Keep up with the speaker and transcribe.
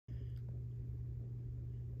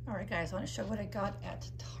All right, guys, I want to show what I got at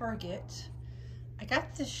Target. I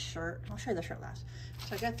got this shirt. I'll show you the shirt last.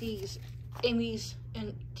 So I got these Amy's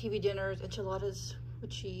and TV dinners, enchiladas with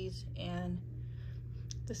cheese, and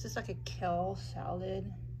this is like a kale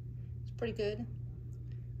salad. It's pretty good.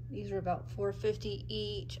 These are about $4.50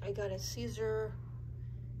 each. I got a Caesar,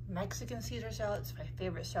 Mexican Caesar salad. It's my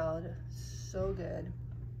favorite salad. So good.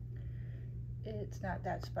 It's not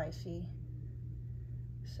that spicy.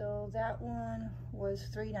 So that one was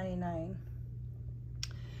 $3.99.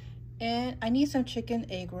 And I need some chicken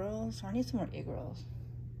egg rolls. So I need some more egg rolls.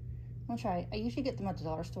 I'm gonna try. I usually get them at the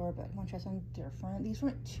dollar store, but I want to try something different. These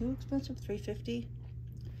weren't too expensive, $3.50.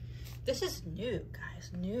 This is new,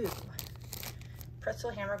 guys, new.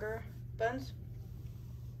 Pretzel hamburger buns.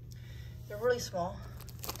 They're really small.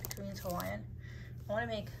 The Korean's Hawaiian. I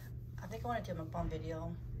think I want to do a mukbang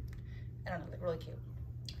video. I don't know, they're really cute.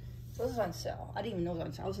 So this is on sale. I didn't even know it was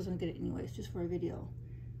on sale. I was just gonna get it anyways, just for a video.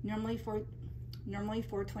 Normally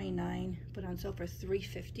 $4.29, but on sale for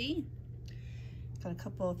 $3.50. Got a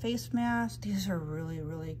couple of face masks. These are really,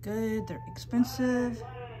 really good. They're expensive.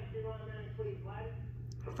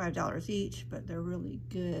 $5 each, but they're really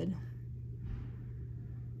good.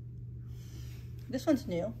 This one's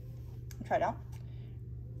new. I'll try it out.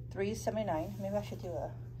 $3.79. Maybe I should do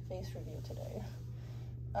a face review today.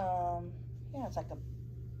 Yeah, it's like a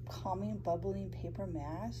calming, bubbling paper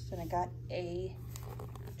mask. And I got a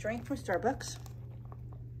drink from Starbucks.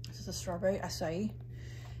 This is a strawberry acai.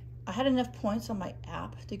 I had enough points on my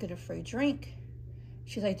app to get a free drink.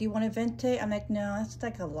 She's like, do you want a venti? I'm like, no, that's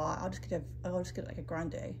like a lot. I'll just get like a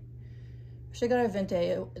grande. Should have got a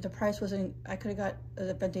venti. The price wasn't, I could have got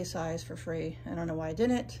the venti size for free. I don't know why I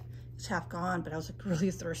didn't. It's half gone, but I was like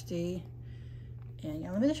really thirsty. And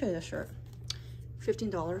yeah, let me show you this shirt.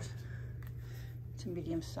 $15. It's a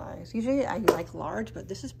medium size. Usually I like large, but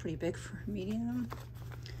this is pretty big for medium.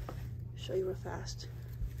 Show you real fast.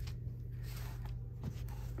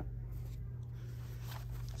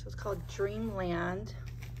 So it's called Dreamland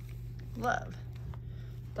Love.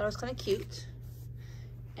 Thought it was kind of cute.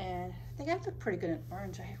 And I think I look pretty good in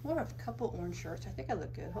orange. I wore a couple orange shirts. I think I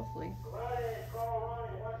look good, hopefully.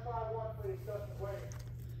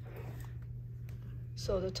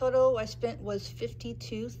 So the total I spent was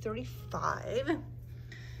 $52.35.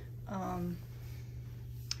 All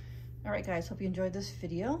right, guys, hope you enjoyed this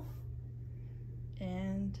video.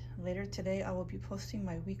 And later today, I will be posting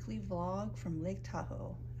my weekly vlog from Lake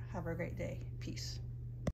Tahoe. Have a great day. Peace.